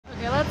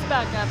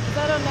back up because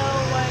I don't know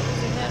what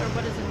is a hit or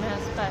what is a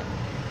miss, but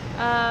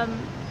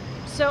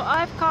so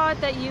I've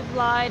caught that you've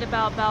lied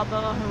about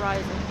Balboa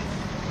Horizons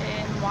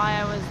and why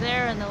I was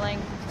there and the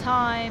length of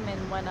time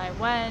and when I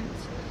went,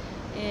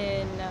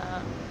 in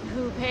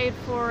who paid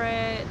for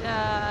it,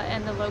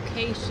 and the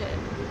location.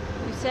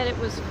 You said it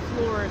was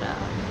Florida,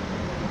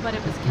 but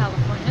it was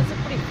California. It's a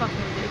pretty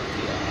fucking big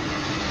deal.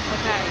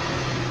 Okay.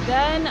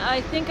 Then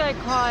I think I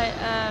caught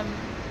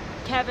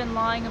Kevin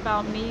lying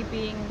about me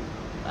being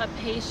a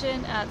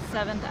patient at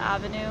 7th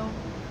Avenue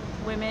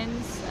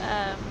Women's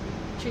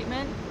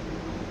Treatment,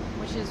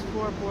 which is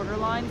for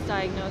borderlines,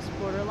 diagnosed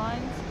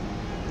borderlines.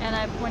 And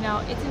I point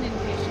out it's an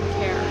inpatient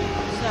care.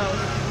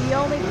 So the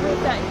only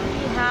proof that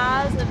he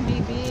has of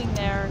me being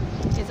there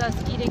is us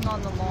eating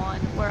on the lawn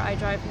where I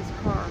drive his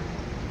car.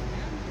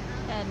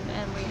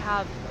 And we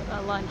have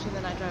a lunch and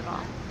then I drive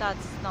off.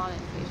 That's not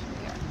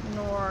inpatient care,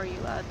 nor are you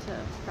allowed to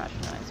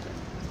fraternize with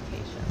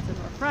patients. And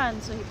we're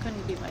friends, so he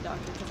couldn't be my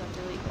doctor because I'm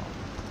illegal.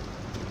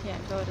 You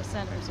can't go to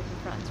centers if your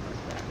friends work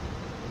there.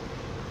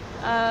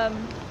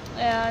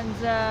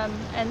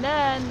 And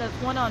then the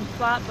one on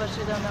Flatbush,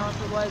 I don't know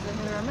if it was a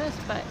hit or a miss,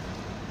 but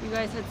you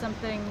guys said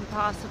something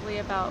possibly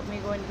about me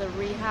going to the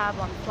rehab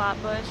on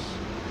Flatbush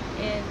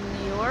in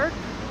New York,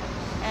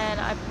 and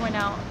I point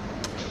out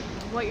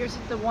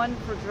the one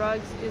for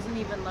drugs isn't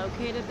even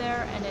located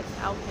there, and it's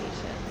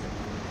outpatient,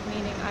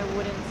 meaning I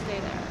wouldn't stay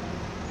there.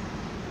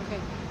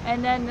 Okay,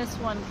 and then this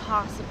one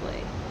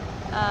possibly,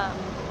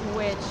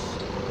 which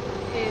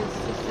is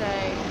to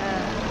say,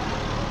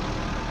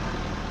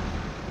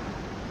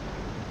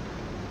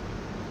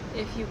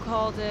 if you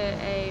called it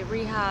a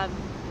rehab,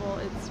 well,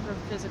 it's for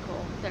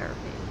physical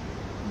therapy,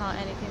 not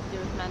anything to do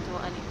with mental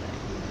anything.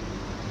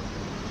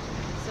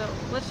 So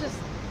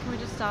can we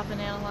just stop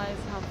and analyze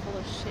how full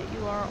of shit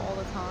you are all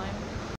the time?